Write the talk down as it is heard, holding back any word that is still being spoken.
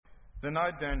Then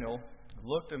I, Daniel,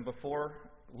 looked, and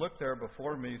there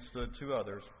before me stood two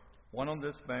others, one on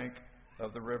this bank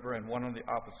of the river and one on the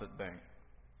opposite bank.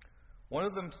 One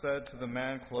of them said to the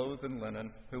man clothed in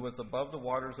linen, who was above the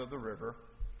waters of the river,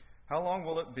 "How long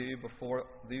will it be before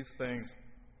these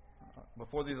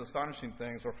astonishing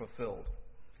things are fulfilled?"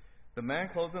 The man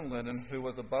clothed in linen, who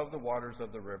was above the waters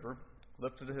of the river,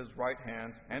 lifted his right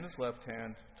hand and his left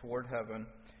hand toward heaven,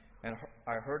 and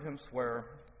I heard him swear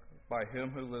by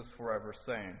him who lives forever,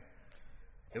 saying,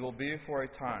 "It will be for a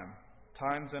time,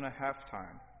 times and a half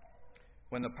time.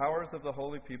 When the powers of the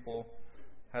holy people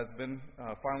has been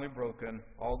finally broken,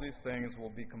 all these things will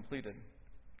be completed."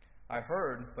 I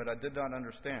heard, but I did not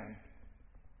understand.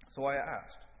 So I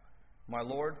asked, "My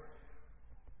Lord,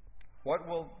 what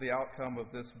will the outcome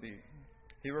of this be?"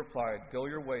 He replied, "Go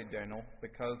your way, Daniel,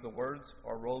 because the words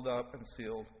are rolled up and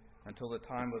sealed until the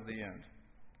time of the end.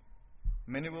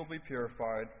 Many will be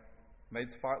purified, made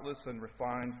spotless and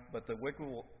refined, but the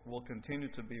wicked will continue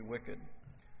to be wicked.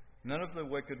 None of the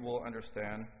wicked will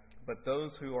understand, but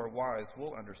those who are wise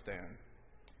will understand.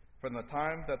 From the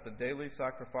time that the daily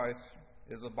sacrifice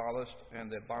is abolished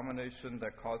and the abomination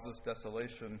that causes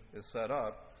desolation is set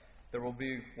up, there will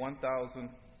be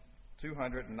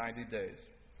 1,290 days.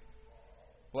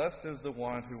 Blessed is the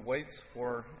one who waits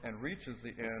for and reaches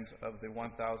the end of the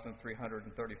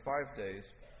 1,335 days.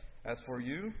 As for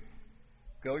you,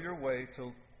 go your way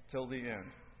till the end,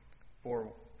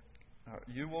 for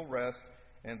you will rest,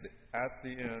 and at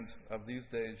the end of these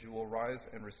days you will rise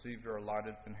and receive your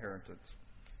allotted inheritance."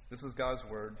 This is God's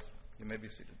word. You may be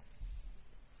seated.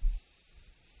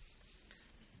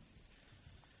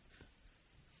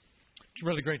 It's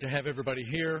really great to have everybody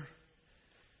here.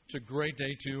 It's a great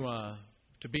day to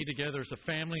be together as a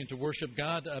family and to worship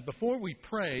God. Before we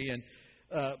pray and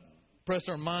press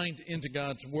our mind into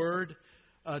God's Word,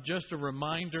 just a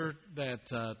reminder that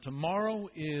tomorrow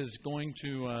is going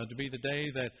to be the day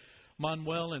that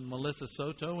Manuel and Melissa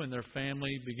Soto and their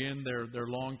family begin their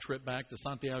long trip back to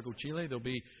Santiago, Chile. They'll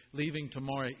be leaving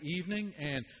tomorrow evening.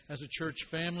 And as a church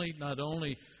family, not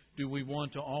only do we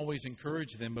want to always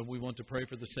encourage them, but we want to pray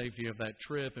for the safety of that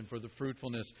trip and for the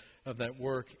fruitfulness of that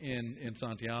work in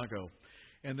Santiago.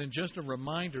 And then just a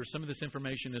reminder, some of this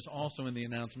information is also in the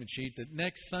announcement sheet, that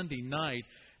next Sunday night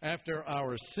after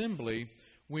our assembly,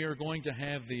 we are going to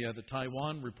have the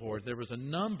Taiwan report. There was a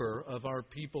number of our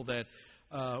people that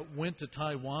went to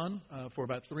Taiwan for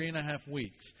about 3.5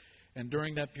 weeks. And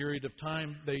during that period of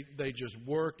time, they just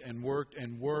worked and worked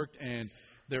and worked, and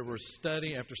there was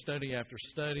study after study after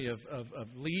study of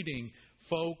leading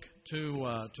folk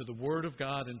to the Word of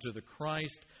God and to the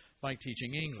Christ by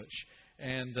teaching English.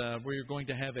 And we're going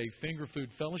to have a finger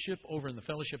food fellowship over in the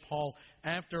fellowship hall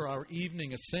after our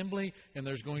evening assembly. And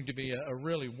there's going to be a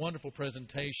really wonderful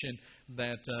presentation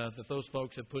that those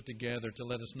folks have put together to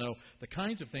let us know the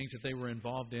kinds of things that they were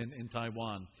involved in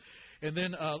Taiwan. And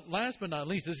then last but not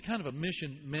least, this is kind of a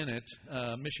mission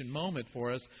moment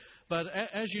for us. But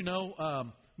as you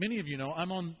know, many of you know,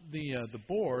 I'm on the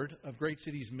board of Great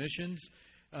Cities Missions,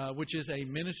 which is a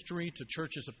ministry to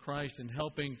churches of Christ and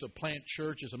helping to plant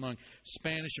churches among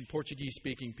Spanish and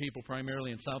Portuguese-speaking people,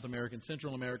 primarily in South America and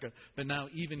Central America, but now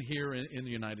even here in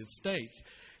the United States.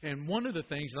 And one of the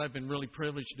things that I've been really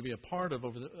privileged to be a part of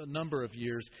over a number of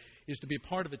years is to be a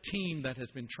part of a team that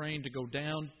has been trained to go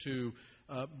down to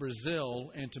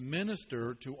Brazil and to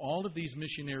minister to all of these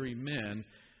missionary men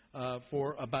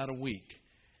for about a week.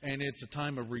 And it's a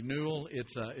time of renewal.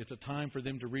 It's a time for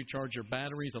them to recharge their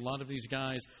batteries. A lot of these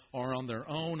guys are on their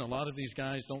own. A lot of these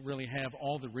guys don't really have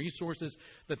all the resources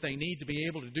that they need to be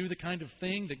able to do the kind of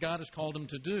thing that God has called them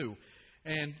to do.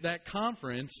 And that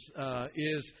conference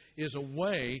is a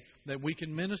way that we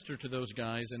can minister to those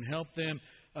guys and help them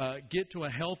get to a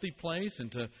healthy place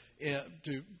and to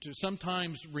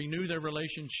sometimes renew their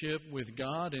relationship with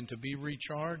God and to be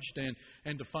recharged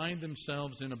and to find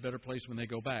themselves in a better place when they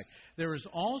go back. There is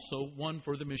also one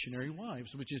for the missionary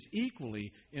wives, which is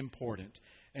equally important.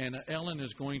 And Ellen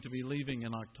is going to be leaving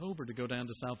in October to go down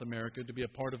to South America to be a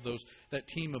part of that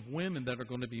team of women that are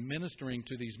going to be ministering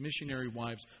to these missionary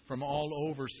wives from all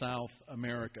over South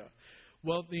America.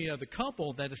 Well, the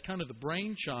couple that is kind of the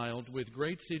brainchild with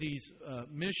Great Cities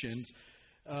Missions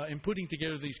in putting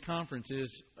together these conferences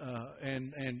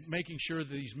and making sure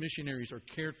that these missionaries are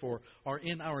cared for are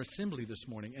in our assembly this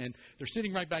morning. And they're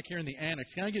sitting right back here in the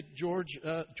annex. Can I get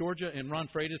Georgia and Ron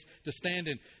Freitas to stand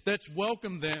and let's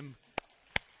welcome them.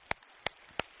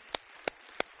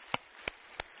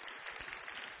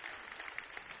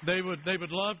 They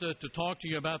would love to talk to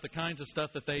you about the kinds of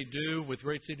stuff that they do with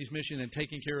Great Cities Mission and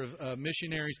taking care of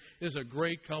missionaries. This is a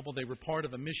great couple. They were part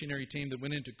of a missionary team that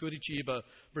went into Curitiba,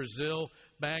 Brazil,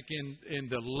 back in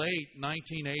the late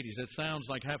 1980s. It sounds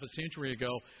like half a century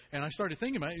ago. And I started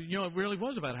thinking about it. It really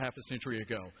was about half a century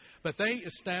ago. But they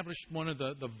established one of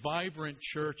the vibrant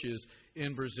churches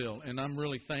in Brazil. And I'm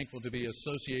really thankful to be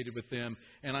associated with them.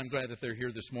 And I'm glad that they're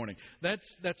here this morning.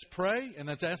 Let's pray and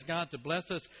let's ask God to bless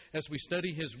us as we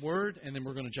study His Word. And then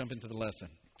we're going to jump into the lesson.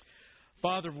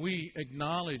 Father, we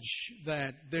acknowledge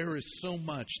that there is so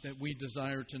much that we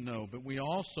desire to know, but we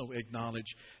also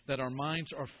acknowledge that our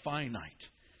minds are finite,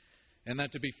 and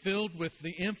that to be filled with the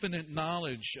infinite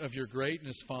knowledge of your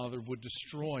greatness, Father, would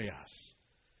destroy us.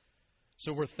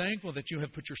 So we're thankful that you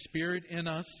have put your Spirit in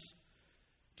us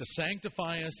to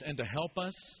sanctify us and to help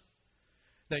us,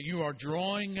 that you are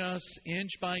drawing us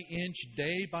inch by inch,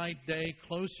 day by day,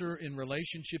 closer in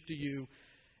relationship to you,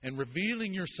 and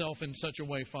revealing yourself in such a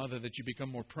way, Father, that you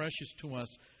become more precious to us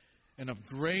and of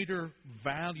greater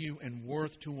value and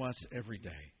worth to us every day.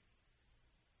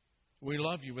 We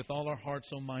love you with all our heart,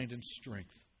 soul, mind, and strength.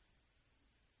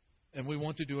 And we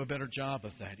want to do a better job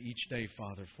of that each day,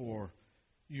 Father, for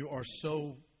you are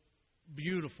so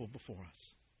beautiful before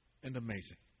us and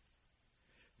amazing.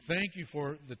 Thank you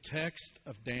for the text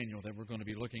of Daniel that we're going to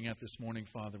be looking at this morning,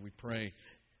 Father. We pray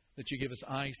that you give us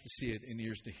eyes to see it and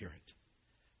ears to hear it.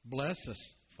 Bless us,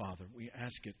 Father. We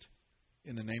ask it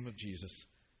in the name of Jesus.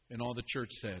 And all the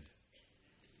church said.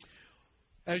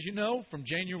 As you know, from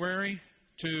January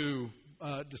to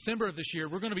December of this year,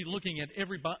 we're going to be looking at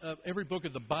every book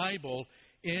of the Bible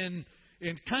in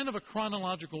kind of a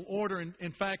chronological order.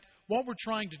 In fact, what we're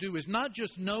trying to do is not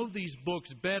just know these books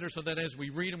better so that as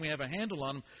we read them we have a handle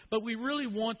on them, but we really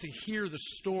want to hear the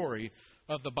story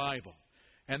of the Bible.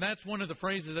 And that's one of the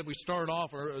phrases that we start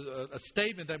off, or a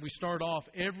statement that we start off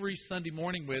every Sunday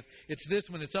morning with. It's this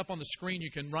one. It's up on the screen.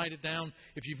 You can write it down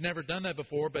if you've never done that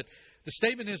before. But the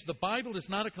statement is, the Bible is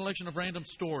not a collection of random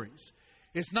stories.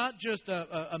 It's not just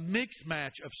a mix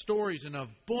match of stories and of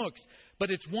books, but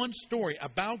it's one story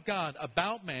about God,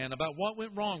 about man, about what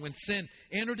went wrong when sin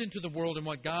entered into the world and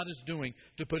what God is doing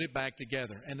to put it back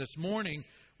together. And this morning,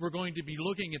 we're going to be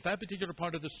looking at that particular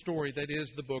part of the story that is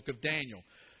the book of Daniel.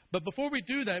 But before we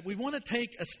do that, we want to take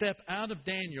a step out of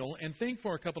Daniel and think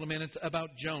for a couple of minutes about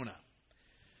Jonah.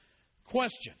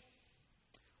 Question: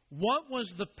 what was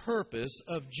the purpose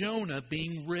of Jonah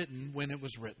being written when it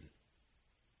was written?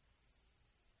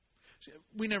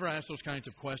 We never ask those kinds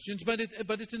of questions, but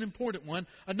it's an important one.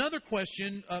 Another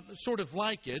question, sort of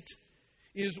like it,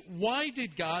 is why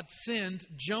did God send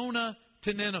Jonah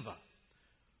to Nineveh?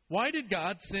 Why did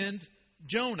God send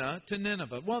Jonah to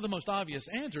Nineveh? Well, the most obvious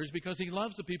answer is because He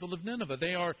loves the people of Nineveh.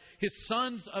 They are His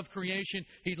sons of creation.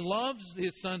 He loves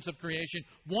His sons of creation,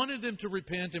 wanted them to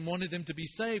repent and wanted them to be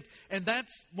saved. And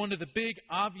that's one of the big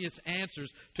obvious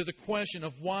answers to the question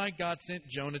of why God sent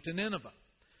Jonah to Nineveh.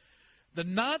 The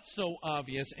not so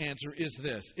obvious answer is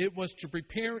this: it was to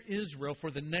prepare Israel for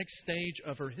the next stage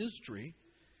of her history,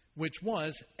 which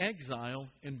was exile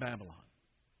in Babylon.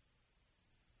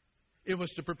 It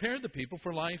was to prepare the people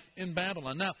for life in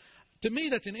Babylon. Now, to me,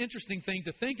 that's an interesting thing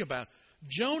to think about.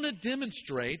 Jonah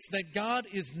demonstrates that God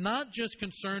is not just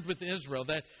concerned with Israel,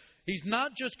 that He's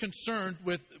not just concerned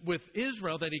with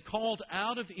Israel that He called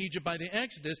out of Egypt by the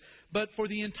Exodus, but for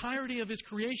the entirety of His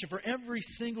creation, for every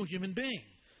single human being,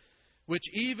 which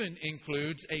even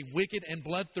includes a wicked and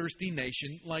bloodthirsty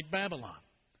nation like Babylon.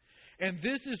 And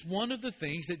this is one of the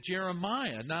things that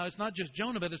Jeremiah, now it's not just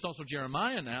Jonah, but it's also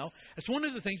Jeremiah now. It's one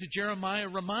of the things that Jeremiah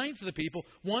reminds the people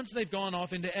once they've gone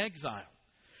off into exile.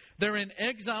 They're in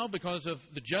exile because of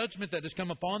the judgment that has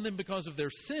come upon them because of their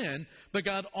sin, but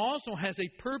God also has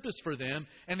a purpose for them,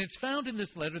 and it's found in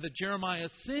this letter that Jeremiah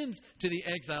sends to the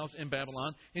exiles in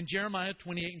Babylon in Jeremiah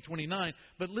 28 and 29.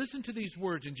 But listen to these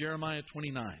words in Jeremiah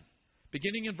 29.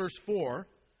 Beginning in verse 4,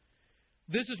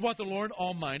 "This is what the Lord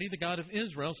Almighty, the God of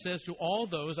Israel, says to all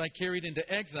those I carried into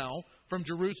exile from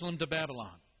Jerusalem to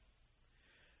Babylon.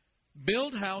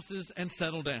 Build houses and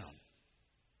settle down.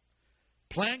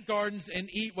 Plant gardens and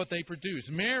eat what they produce.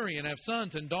 Marry and have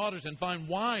sons and daughters and find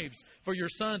wives for your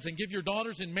sons and give your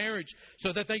daughters in marriage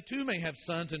so that they too may have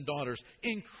sons and daughters.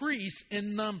 Increase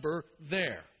in number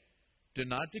there. Do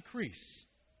not decrease.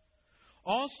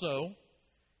 Also,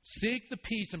 seek the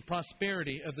peace and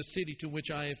prosperity of the city to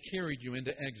which I have carried you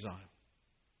into exile.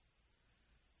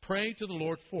 Pray to the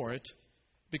Lord for it,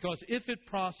 because if it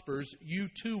prospers, you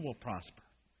too will prosper.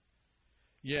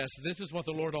 Yes, this is what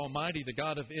the Lord Almighty, the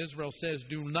God of Israel, says.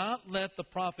 Do not let the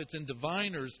prophets and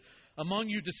diviners among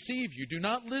you deceive you. Do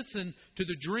not listen to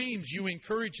the dreams you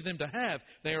encourage them to have.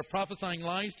 They are prophesying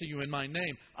lies to you in my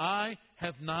name. I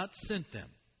have not sent them,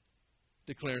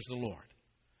 declares the Lord."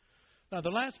 Now, the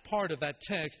last part of that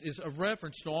text is a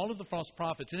reference to all of the false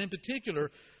prophets, and in particular,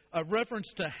 a reference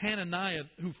to Hananiah,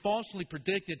 who falsely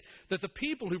predicted that the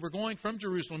people who were going from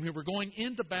Jerusalem, who were going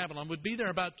into Babylon, would be there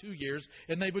about 2 years,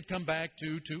 and they would come back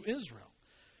to Israel.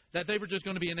 That they were just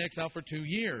going to be in exile for 2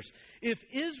 years. If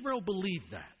Israel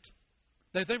believed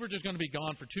that they were just going to be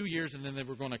gone for 2 years and then they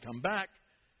were going to come back,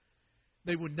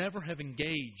 they would never have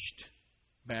engaged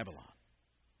Babylon.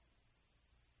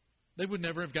 They would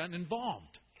never have gotten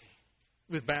involved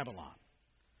with Babylon.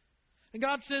 And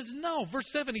God says, no. Verse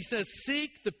 7, He says, seek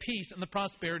the peace and the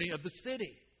prosperity of the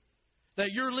city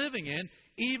that you're living in,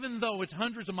 even though it's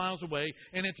hundreds of miles away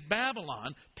and it's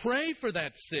Babylon. Pray for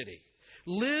that city.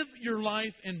 Live your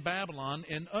life in Babylon.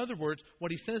 In other words,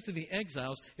 what He says to the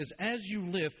exiles is, as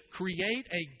you live, create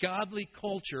a godly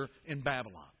culture in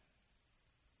Babylon.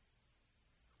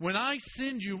 When I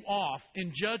send you off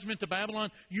in judgment to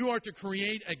Babylon, you are to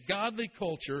create a godly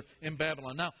culture in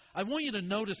Babylon. Now, I want you to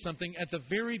notice something at the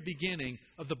very beginning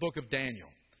of the book of Daniel.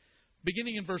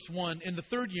 Beginning in verse 1, in the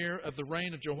 3rd year of the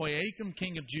reign of Jehoiakim,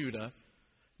 king of Judah,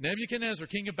 Nebuchadnezzar,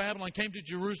 king of Babylon, came to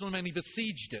Jerusalem and he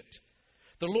besieged it.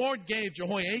 The Lord gave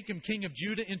Jehoiakim, king of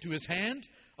Judah, into his hand,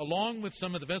 along with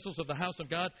some of the vessels of the house of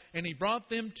God, and he brought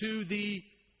them to the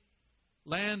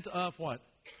land of what?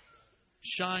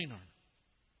 Shinar.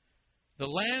 The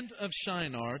land of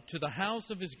Shinar, to the house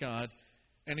of his God,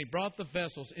 and he brought the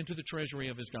vessels into the treasury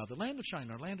of his God. The land of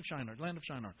Shinar, land of Shinar, land of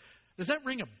Shinar. Does that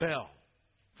ring a bell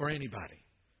for anybody?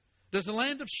 Does the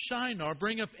land of Shinar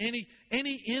bring up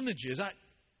any images?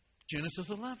 Genesis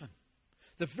 11.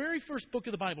 The very first book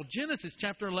of the Bible, Genesis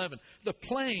chapter 11, the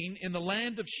plain in the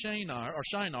land of Shinar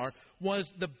was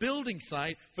the building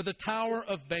site for the Tower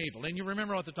of Babel. And you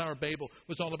remember what the Tower of Babel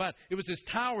was all about. It was this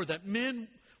tower that men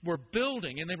were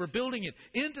building, and they were building it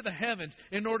into the heavens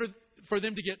in order for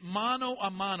them to get mano a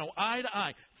mano, eye to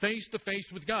eye, face to face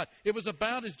with God. It was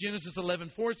about, as Genesis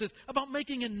 11:4 says, about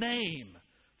making a name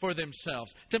for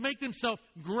themselves, to make themselves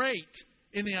great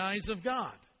in the eyes of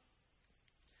God.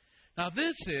 Now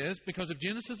this is, because of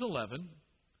Genesis 11,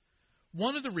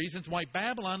 one of the reasons why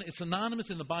Babylon is synonymous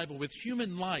in the Bible with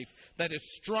human life that is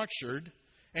structured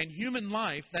and human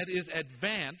life that is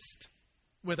advanced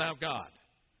without God.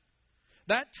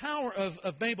 That Tower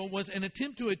of Babel was an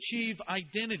attempt to achieve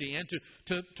identity and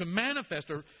to manifest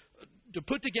or to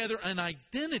put together an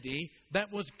identity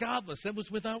that was godless, that was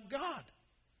without God.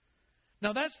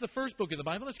 Now that's the first book of the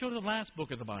Bible. Let's go to the last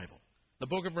book of the Bible, the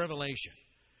book of Revelation.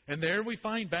 And there we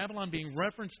find Babylon being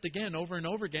referenced again, over and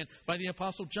over again, by the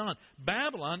Apostle John.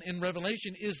 Babylon in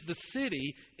Revelation is the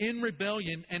city in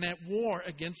rebellion and at war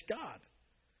against God.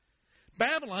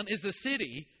 Babylon is the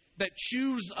city that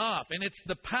chews up, and it's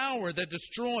the power that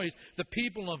destroys the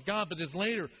people of God, but is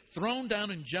later thrown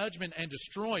down in judgment and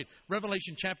destroyed.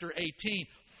 Revelation chapter 18,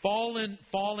 fallen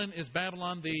is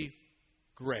Babylon the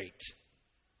Great.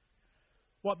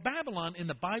 What Babylon in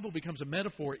the Bible becomes a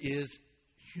metaphor is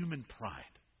human pride.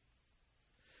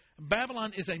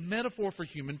 Babylon is a metaphor for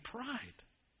human pride.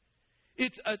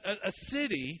 It's a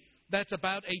city that's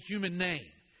about a human name.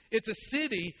 It's a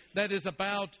city that is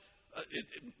about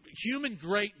human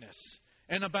greatness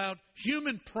and about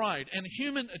human pride and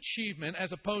human achievement,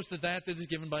 as opposed to that is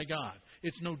given by God.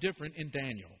 It's no different in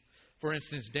Daniel. For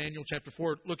instance, Daniel chapter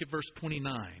 4, look at verse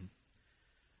 29.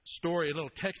 Story, a little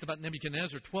text about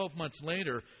Nebuchadnezzar. 12 months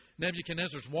later,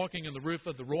 Nebuchadnezzar's walking on the roof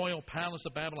of the royal palace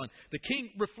of Babylon. The king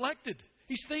reflected.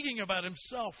 He's thinking about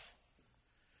himself.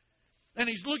 And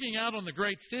he's looking out on the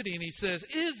great city and he says,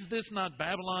 is this not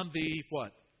Babylon the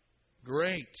what?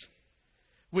 Great,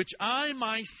 which I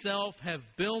myself have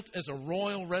built as a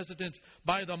royal residence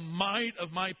by the might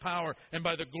of my power and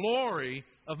by the glory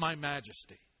of my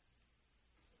majesty.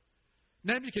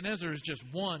 Nebuchadnezzar is just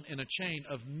one in a chain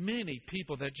of many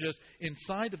people that just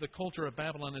inside of the culture of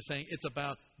Babylon is saying it's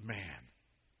about man.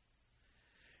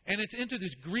 And it's into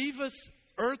this grievous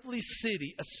earthly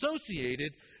city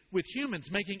associated with humans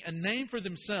making a name for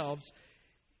themselves.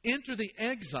 Enter the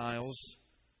exiles,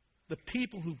 the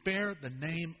people who bear the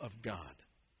name of God.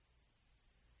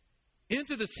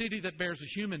 Into the city that bears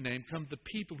a human name come the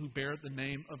people who bear the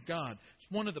name of God.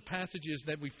 It's one of the passages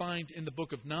that we find in the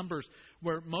book of Numbers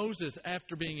where Moses,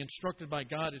 after being instructed by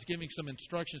God, is giving some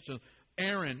instructions to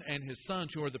Aaron and his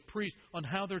sons, who are the priests, on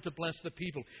how they're to bless the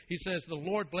people. He says, the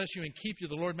Lord bless you and keep you.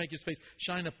 The Lord make His face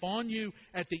shine upon you.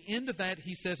 At the end of that,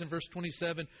 he says in verse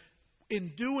 27,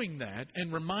 in doing that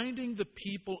and reminding the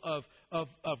people of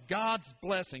God's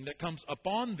blessing that comes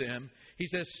upon them, he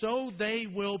says, so they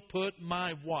will put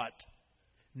my what?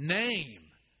 Name.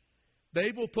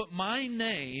 They will put my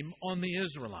name on the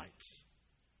Israelites.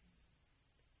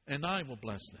 And I will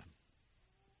bless them.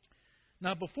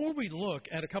 Now, before we look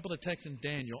at a couple of texts in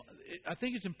Daniel, I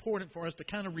think it's important for us to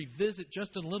kind of revisit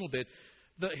just a little bit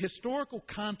the historical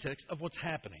context of what's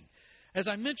happening. As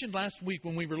I mentioned last week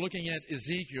when we were looking at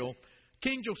Ezekiel,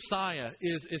 King Josiah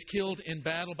is killed in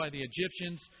battle by the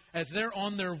Egyptians as they're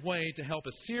on their way to help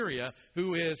Assyria,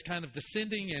 who is kind of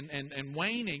descending and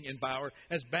waning in power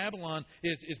as Babylon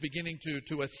is beginning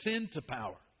to ascend to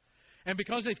power. And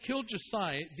because they've killed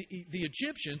Josiah, the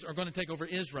Egyptians are going to take over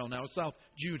Israel now, South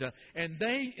Judah, and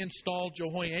they installed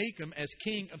Jehoiakim as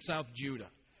king of South Judah.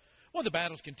 Well, the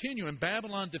battles continue, and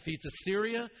Babylon defeats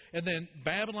Assyria, and then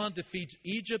Babylon defeats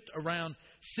Egypt around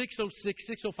 606,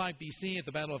 605 BC at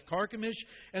the Battle of Carchemish,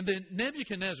 and then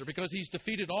Nebuchadnezzar, because he's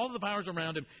defeated all of the powers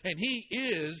around him, and he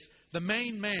is the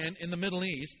main man in the Middle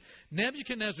East,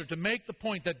 Nebuchadnezzar, to make the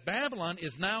point that Babylon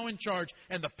is now in charge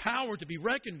and the power to be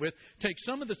reckoned with, takes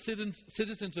some of the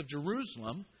citizens of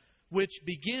Jerusalem, which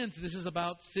begins, this is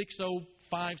about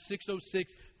 605,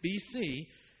 606 BC,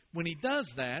 when he does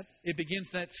that, it begins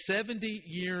that 70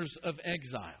 years of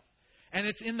exile. And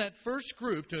it's in that first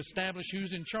group to establish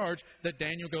who's in charge that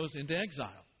Daniel goes into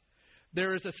exile.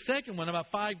 There is a second one about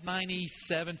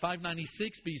 597,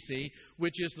 596 BC,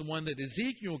 which is the one that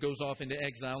Ezekiel goes off into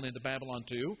exile into Babylon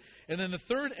too. And then the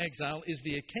third exile is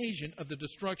the occasion of the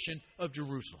destruction of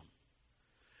Jerusalem.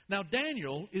 Now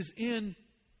Daniel is in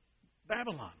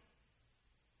Babylon.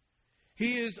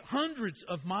 He is hundreds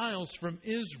of miles from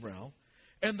Israel.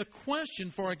 And the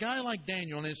question for a guy like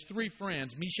Daniel and his three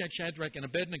friends, Meshach, Shadrach, and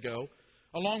Abednego,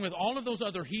 along with all of those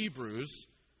other Hebrews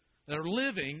that are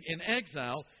living in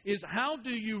exile, is how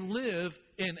do you live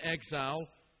in exile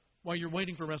while you're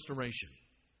waiting for restoration?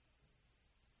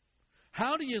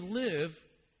 How do you live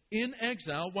in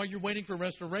exile while you're waiting for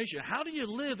restoration? How do you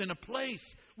live in a place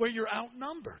where you're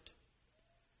outnumbered?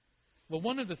 Well,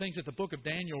 one of the things that the book of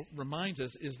Daniel reminds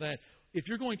us is that if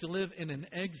you're going to live in an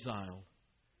exile,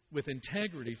 with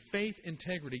integrity, faith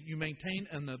integrity, you maintain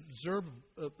an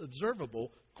observable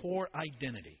core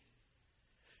identity.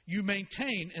 You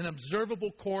maintain an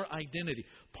observable core identity.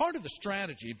 Part of the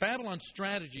strategy, Babylon's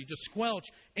strategy to squelch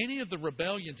any of the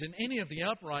rebellions and any of the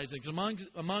uprisings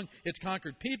among its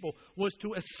conquered people was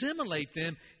to assimilate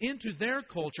them into their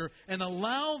culture and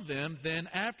allow them then,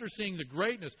 after seeing the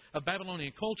greatness of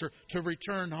Babylonian culture, to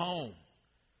return home,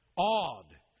 awed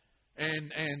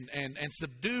and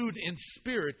subdued in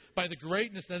spirit by the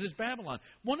greatness that is Babylon.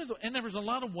 And there was a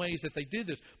lot of ways that they did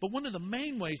this, but one of the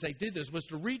main ways they did this was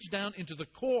to reach down into the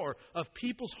core of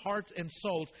people's hearts and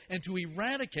souls and to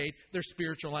eradicate their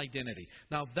spiritual identity.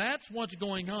 Now that's what's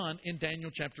going on in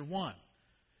Daniel chapter 1.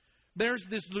 There's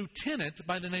this lieutenant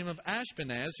by the name of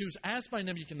Ashpenaz who's asked by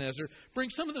Nebuchadnezzar, bring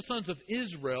some of the sons of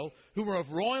Israel who are of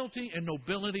royalty and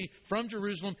nobility from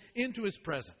Jerusalem into his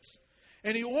presence.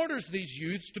 And he orders these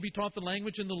youths to be taught the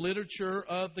language and the literature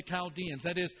of the Chaldeans.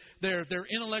 That is, their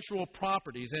intellectual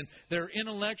properties and their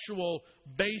intellectual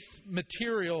base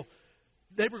material.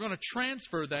 They were going to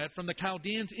transfer that from the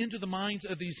Chaldeans into the minds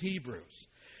of these Hebrews.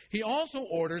 He also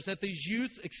orders that these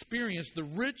youths experience the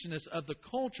richness of the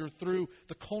culture through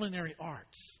the culinary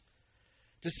arts.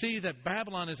 To see that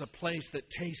Babylon is a place that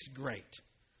tastes great.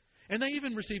 And they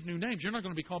even receive new names. You're not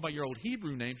going to be called by your old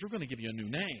Hebrew names. We're going to give you a new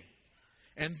name.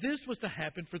 And this was to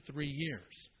happen for 3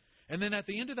 years. And then at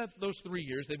the end of those 3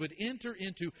 years, they would enter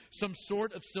into some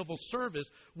sort of civil service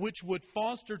which would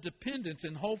foster dependence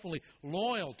and hopefully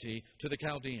loyalty to the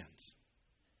Chaldeans.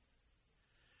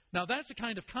 Now that's the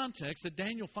kind of context that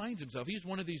Daniel finds himself. He's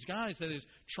one of these guys that is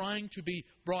trying to be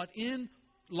brought in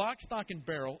lock, stock, and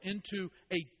barrel into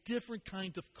a different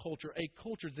kind of culture, a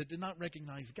culture that did not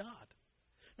recognize God.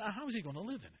 Now how is he going to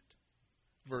live in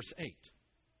it? Verse 8.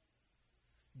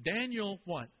 Daniel,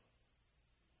 what?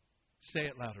 Say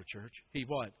it louder, church. He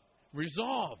what?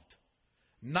 Resolved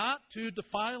not to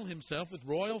defile himself with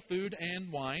royal food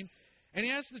and wine. And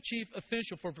he asked the chief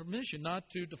official for permission not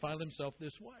to defile himself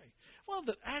this way. Well,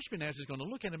 the Ashpenaz is going to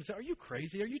look at him and say, are you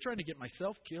crazy? Are you trying to get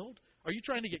myself killed? Are you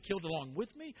trying to get killed along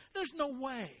with me? There's no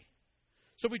way.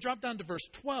 So we drop down to verse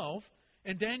 12,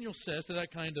 and Daniel says to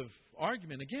that kind of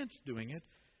argument against doing it,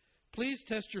 please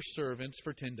test your servants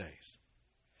for 10 days.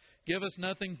 Give us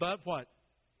nothing but what?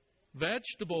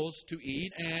 Vegetables to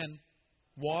eat and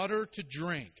water to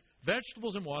drink.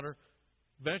 Vegetables and water,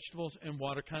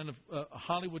 kind of a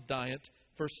Hollywood diet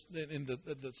first in the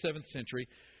 7th century.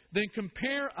 Then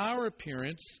compare our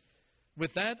appearance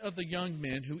with that of the young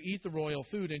men who eat the royal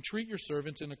food and treat your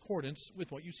servants in accordance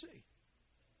with what you see.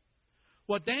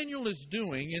 What Daniel is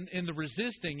doing in the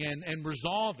resisting and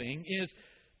resolving is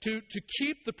to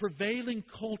keep the prevailing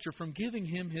culture from giving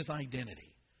him his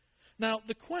identity. Now,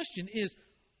 the question is,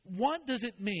 what does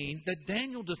it mean that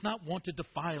Daniel does not want to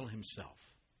defile himself?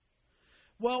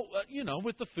 Well,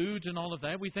 with the foods and all of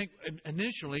that, we think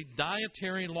initially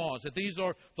dietary laws, that these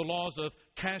are the laws of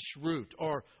kashrut,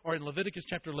 or in Leviticus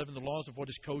chapter 11, the laws of what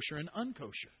is kosher and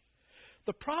unkosher.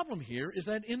 The problem here is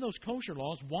that in those kosher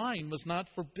laws, wine was not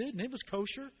forbidden. It was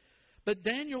kosher, but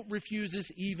Daniel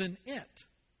refuses even it.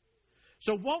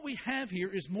 So what we have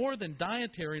here is more than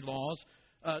dietary laws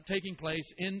taking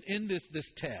place in this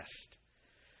test.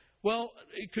 Well,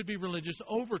 it could be religious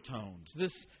overtones.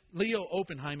 This Leo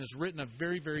Oppenheim has written a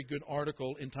very, very good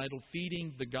article entitled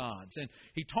Feeding the Gods. And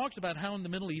he talks about how in the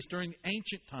Middle East during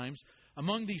ancient times,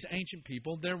 among these ancient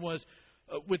people, there was,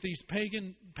 with these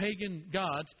pagan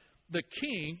gods, the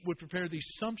king would prepare these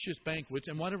sumptuous banquets,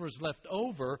 and whatever was left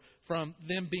over from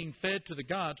them being fed to the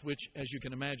gods, which, as you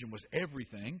can imagine, was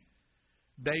everything,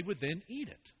 they would then eat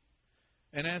it.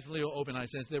 And as Leo Oppenheim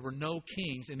says, there were no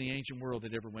kings in the ancient world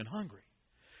that ever went hungry.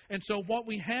 And so what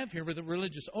we have here with the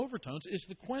religious overtones is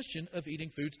the question of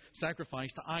eating foods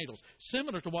sacrificed to idols,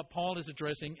 similar to what Paul is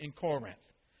addressing in Corinth.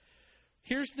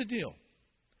 Here's the deal.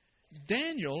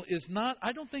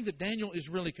 I don't think that Daniel is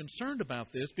really concerned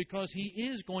about this because he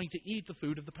is going to eat the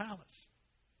food of the palace.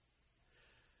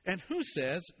 And who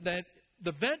says that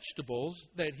the vegetables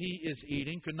that he is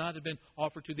eating could not have been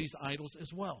offered to these idols as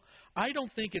well? I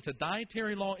don't think it's a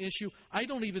dietary law issue. I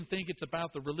don't even think it's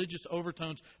about the religious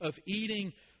overtones of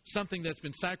eating something that's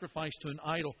been sacrificed to an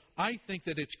idol. I think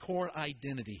that it's core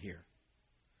identity here.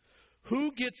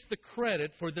 Who gets the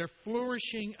credit for their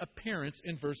flourishing appearance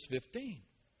in verse 15?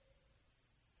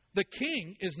 The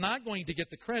king is not going to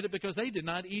get the credit because they did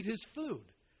not eat his food.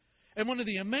 And one of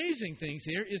the amazing things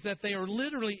here is that they are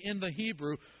literally in the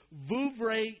Hebrew,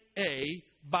 vuvrei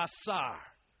basar.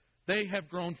 They have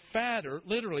grown fatter,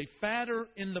 literally fatter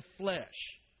in the flesh.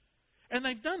 And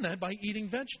they've done that by eating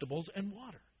vegetables and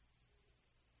water.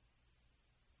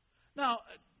 Now,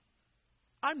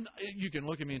 you can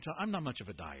look at me and tell I'm not much of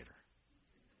a dieter.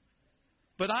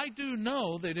 But I do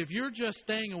know that if you're just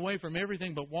staying away from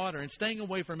everything but water and staying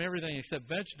away from everything except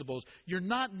vegetables, you're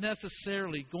not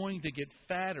necessarily going to get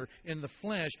fatter in the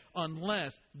flesh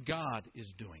unless God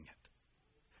is doing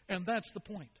it. And that's the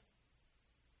point.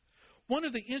 One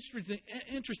of the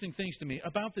interesting things to me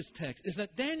about this text is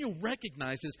that Daniel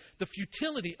recognizes the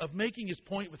futility of making his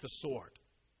point with a sword.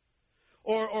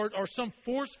 Or some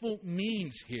forceful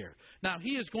means here. Now,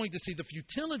 he is going to see the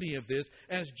futility of this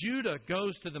as Judah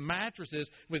goes to the mattresses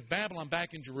with Babylon back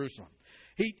in Jerusalem.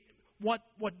 What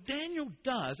Daniel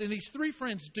does, and these three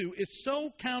friends do, is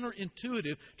so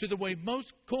counterintuitive to the way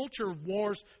most cultural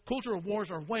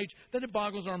wars are waged that it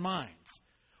boggles our minds.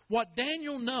 What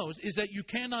Daniel knows is that you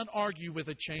cannot argue with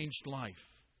a changed life.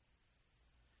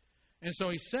 And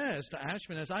so he says to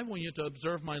Ashpenaz, I want you to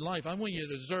observe my life. I want you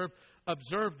to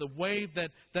observe the way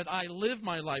that I live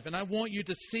my life. And I want you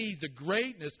to see the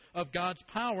greatness of God's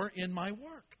power in my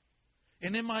work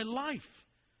and in my life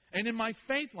and in my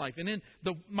faith life and in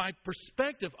my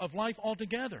perspective of life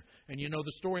altogether. And you know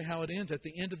the story how it ends. At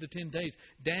the end of the 10 days,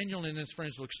 Daniel and his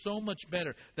friends look so much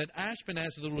better that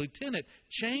Ashpenaz, the lieutenant,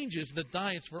 changes the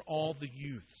diets for all the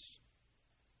youths.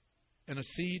 And a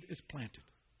seed is planted.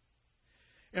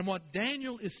 And what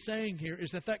Daniel is saying here is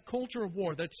that culture of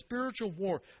war, that spiritual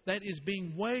war that is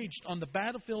being waged on the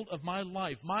battlefield of my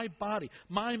life, my body,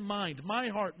 my mind, my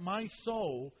heart, my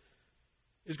soul,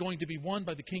 is going to be won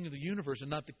by the King of the universe and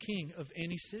not the king of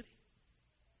any city.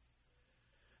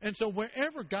 And so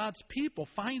wherever God's people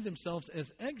find themselves as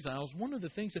exiles, one of the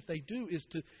things that they do is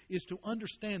to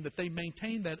understand that they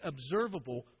maintain that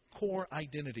observable core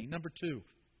identity. Number 2,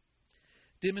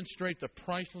 demonstrate the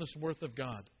priceless worth of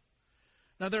God.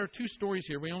 Now, there are 2 stories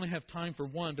here. We only have time for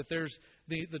one, but there's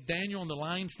the Daniel and the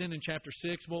lion's den in chapter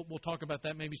 6. We'll talk about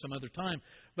that maybe some other time.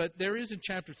 But there is in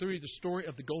chapter 3 the story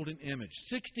of the golden image,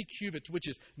 60 cubits, which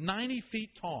is 90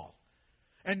 feet tall.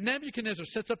 And Nebuchadnezzar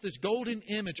sets up this golden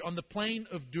image on the plain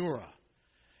of Dura.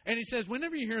 And he says,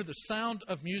 whenever you hear the sound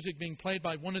of music being played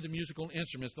by one of the musical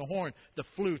instruments, the horn, the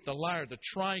flute, the lyre, the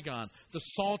trigon, the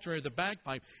psaltery, the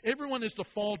bagpipe, everyone is to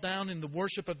fall down in the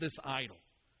worship of this idol.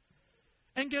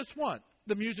 And guess what?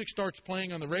 The music starts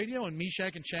playing on the radio, and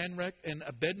Meshach and Shadrach and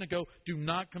Abednego do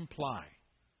not comply.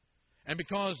 And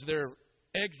because they're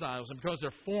exiles, and because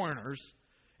they're foreigners,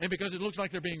 and because it looks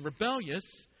like they're being rebellious,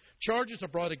 charges are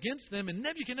brought against them, and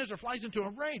Nebuchadnezzar flies into a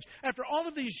rage. After all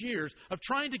of these years of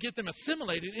trying to get them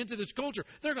assimilated into this culture,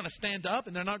 they're going to stand up,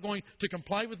 and they're not going to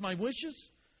comply with my wishes.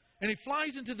 And he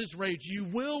flies into this rage. You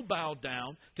will bow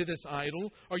down to this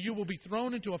idol, or you will be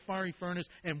thrown into a fiery furnace,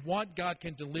 and what God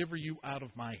can deliver you out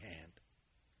of my hand?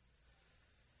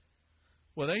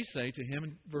 Well, they say to him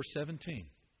in verse 17,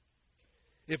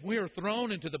 If we are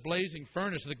thrown into the blazing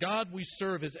furnace, the God we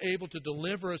serve is able to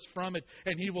deliver us from it,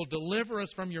 and He will deliver us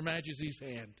from your Majesty's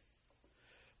hand.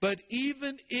 But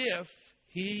even if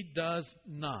He does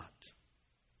not,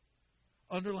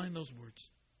 underline those words.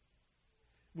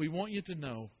 We want you to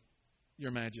know,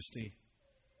 Your Majesty,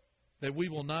 that we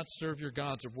will not serve your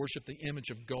gods or worship the image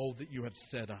of gold that you have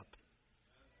set up.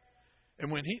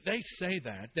 And when they say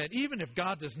that even if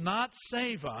God does not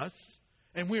save us,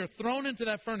 and we are thrown into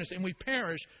that furnace and we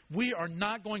perish, we are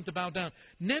not going to bow down.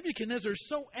 Nebuchadnezzar is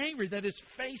so angry that his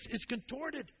face is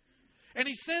contorted. And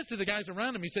he says to the guys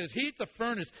around him, he says, heat the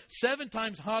furnace 7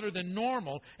 times hotter than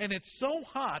normal. And it's so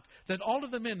hot that all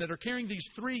of the men that are carrying these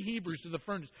 3 Hebrews to the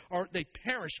furnace, they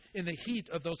perish in the heat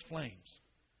of those flames.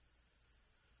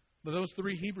 But those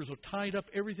 3 Hebrews are tied up,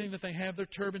 everything that they have, their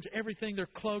turbans, everything, their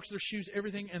cloaks, their shoes,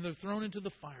 everything, and they're thrown into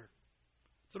the fire.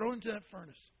 Thrown into that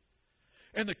furnace.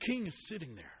 And the king is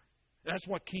sitting there. That's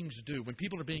what kings do. When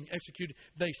people are being executed,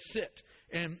 they sit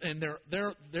and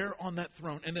they're on that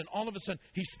throne. And then all of a sudden,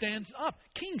 he stands up.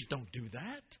 Kings don't do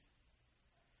that.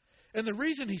 And the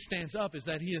reason he stands up is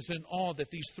that he is in awe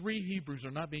that these 3 Hebrews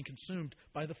are not being consumed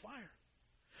by the fire.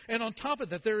 And on top of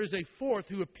that, there is a 4th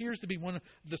who appears to be one of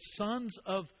the sons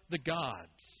of the gods.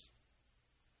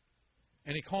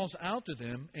 And he calls out to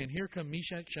them, and here come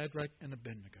Meshach, Shadrach, and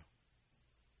Abednego.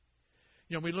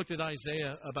 You know, we looked at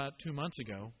Isaiah about 2 months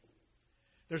ago.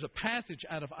 There's a passage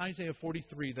out of Isaiah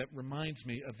 43 that reminds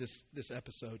me of this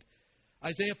episode.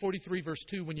 Isaiah 43, verse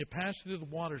 2, when you pass through the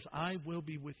waters, I will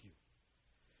be with you.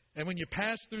 And when you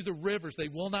pass through the rivers, they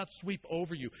will not sweep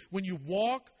over you. When you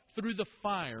walk through the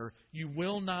fire, you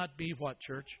will not be what,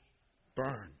 church?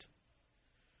 Burned.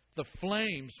 The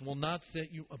flames will not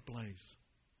set you ablaze.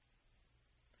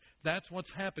 That's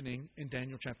what's happening in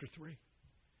Daniel chapter 3.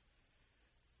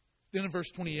 Then in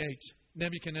verse 28,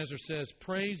 Nebuchadnezzar says,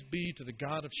 Praise be to the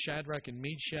God of Shadrach and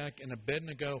Meshach and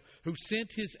Abednego, who sent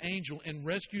his angel and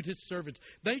rescued his servants.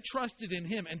 They trusted in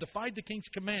him and defied the king's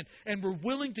command and were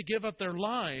willing to give up their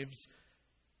lives.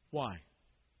 Why?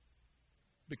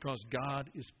 Because God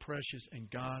is precious and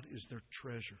God is their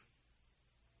treasure.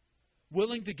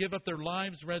 Willing to give up their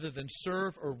lives rather than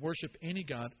serve or worship any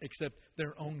God except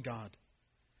their own God.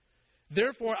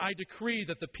 Therefore, I decree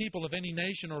that the people of any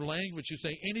nation or language who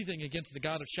say anything against the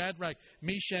God of Shadrach,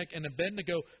 Meshach, and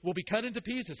Abednego will be cut into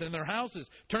pieces and their houses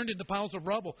turned into piles of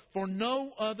rubble. For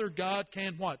no other God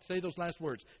can what? Say those last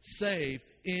words. Save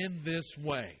in this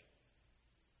way.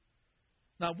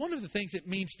 Now, one of the things it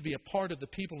means to be a part of the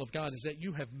people of God is that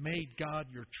you have made God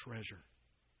your treasure.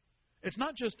 It's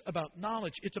not just about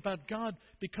knowledge. It's about God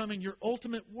becoming your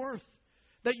ultimate worth.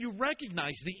 That you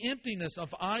recognize the emptiness of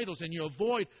idols and you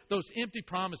avoid those empty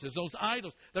promises, those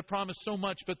idols that promise so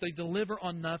much but they deliver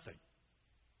on nothing.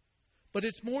 But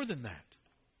it's more than that.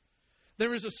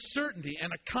 There is a certainty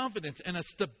and a confidence and a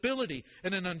stability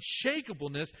and an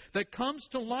unshakableness that comes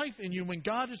to life in you when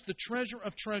God is the treasure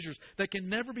of treasures that can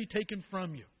never be taken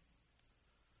from you.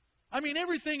 I mean,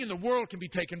 everything in the world can be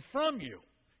taken from you.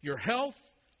 Your health,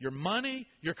 your money,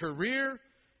 your career,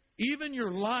 even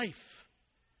your life.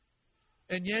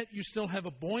 And yet you still have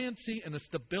a buoyancy and a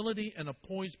stability and a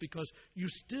poise because you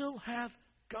still have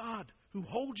God who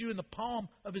holds you in the palm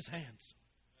of His hands.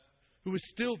 Who is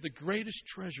still the greatest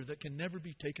treasure that can never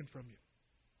be taken from you.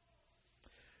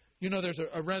 You know, there's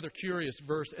a rather curious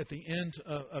verse at the end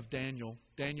of Daniel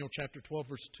chapter 12,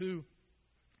 verse 2,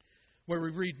 where we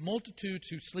read, Multitudes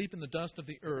who sleep in the dust of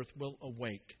the earth will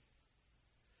awake.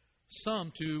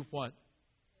 Some to what?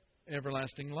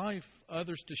 Everlasting life.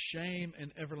 Others to shame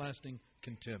and everlasting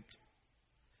contempt.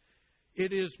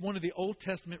 It is one of the Old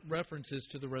Testament references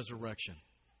to the resurrection.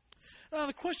 Now,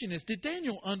 the question is, did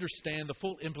Daniel understand the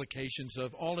full implications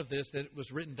of all of this that was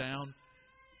written down?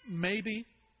 Maybe.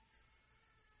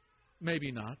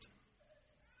 Maybe not.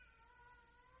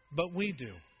 But we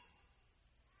do.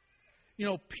 You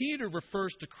know, Peter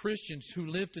refers to Christians who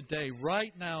live today,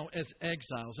 right now, as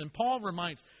exiles. And Paul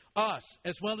reminds us,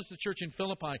 as well as the church in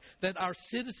Philippi, that our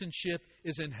citizenship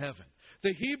is in heaven.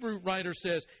 The Hebrew writer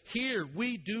says, here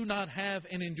we do not have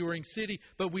an enduring city,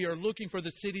 but we are looking for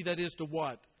the city that is to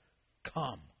what?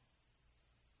 Come.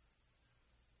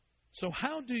 So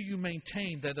how do you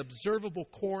maintain that observable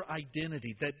core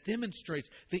identity that demonstrates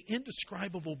the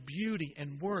indescribable beauty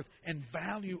and worth and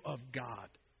value of God?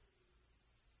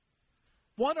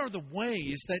 What are the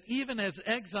ways that even as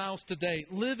exiles today,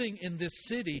 living in this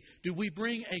city, do we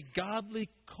bring a godly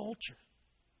culture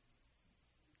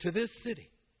to this city?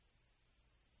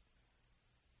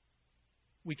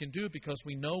 We can do it because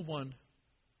we know one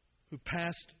who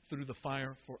passed through the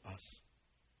fire for us.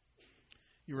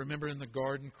 You remember in the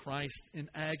garden, Christ in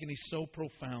agony so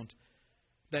profound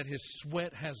that his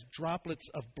sweat has droplets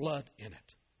of blood in it.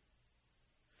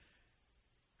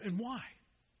 And why?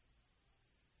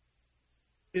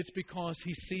 It's because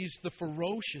he sees the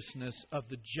ferociousness of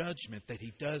the judgment that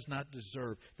he does not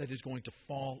deserve that is going to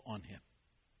fall on him.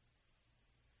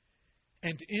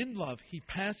 And in love, he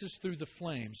passes through the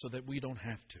flame so that we don't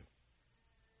have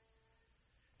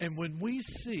to. And when we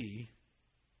see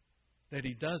that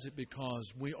he does it because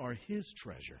we are his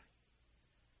treasure,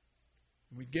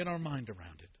 and we get our mind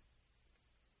around it,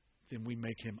 then we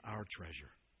make him our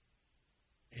treasure.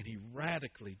 And he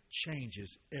radically changes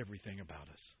everything about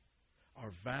us.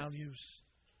 Our values,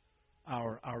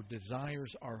 our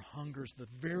desires, our hungers, the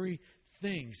very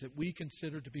things that we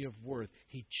consider to be of worth,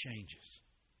 he changes.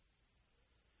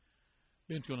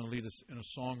 Ben's going to lead us in a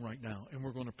song right now, and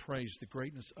we're going to praise the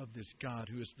greatness of this God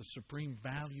who is the supreme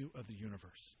value of the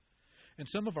universe. And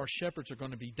some of our shepherds are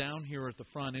going to be down here at the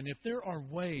front, and if there are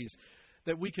ways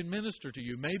that we can minister to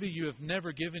you, maybe you have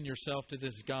never given yourself to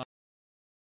this God.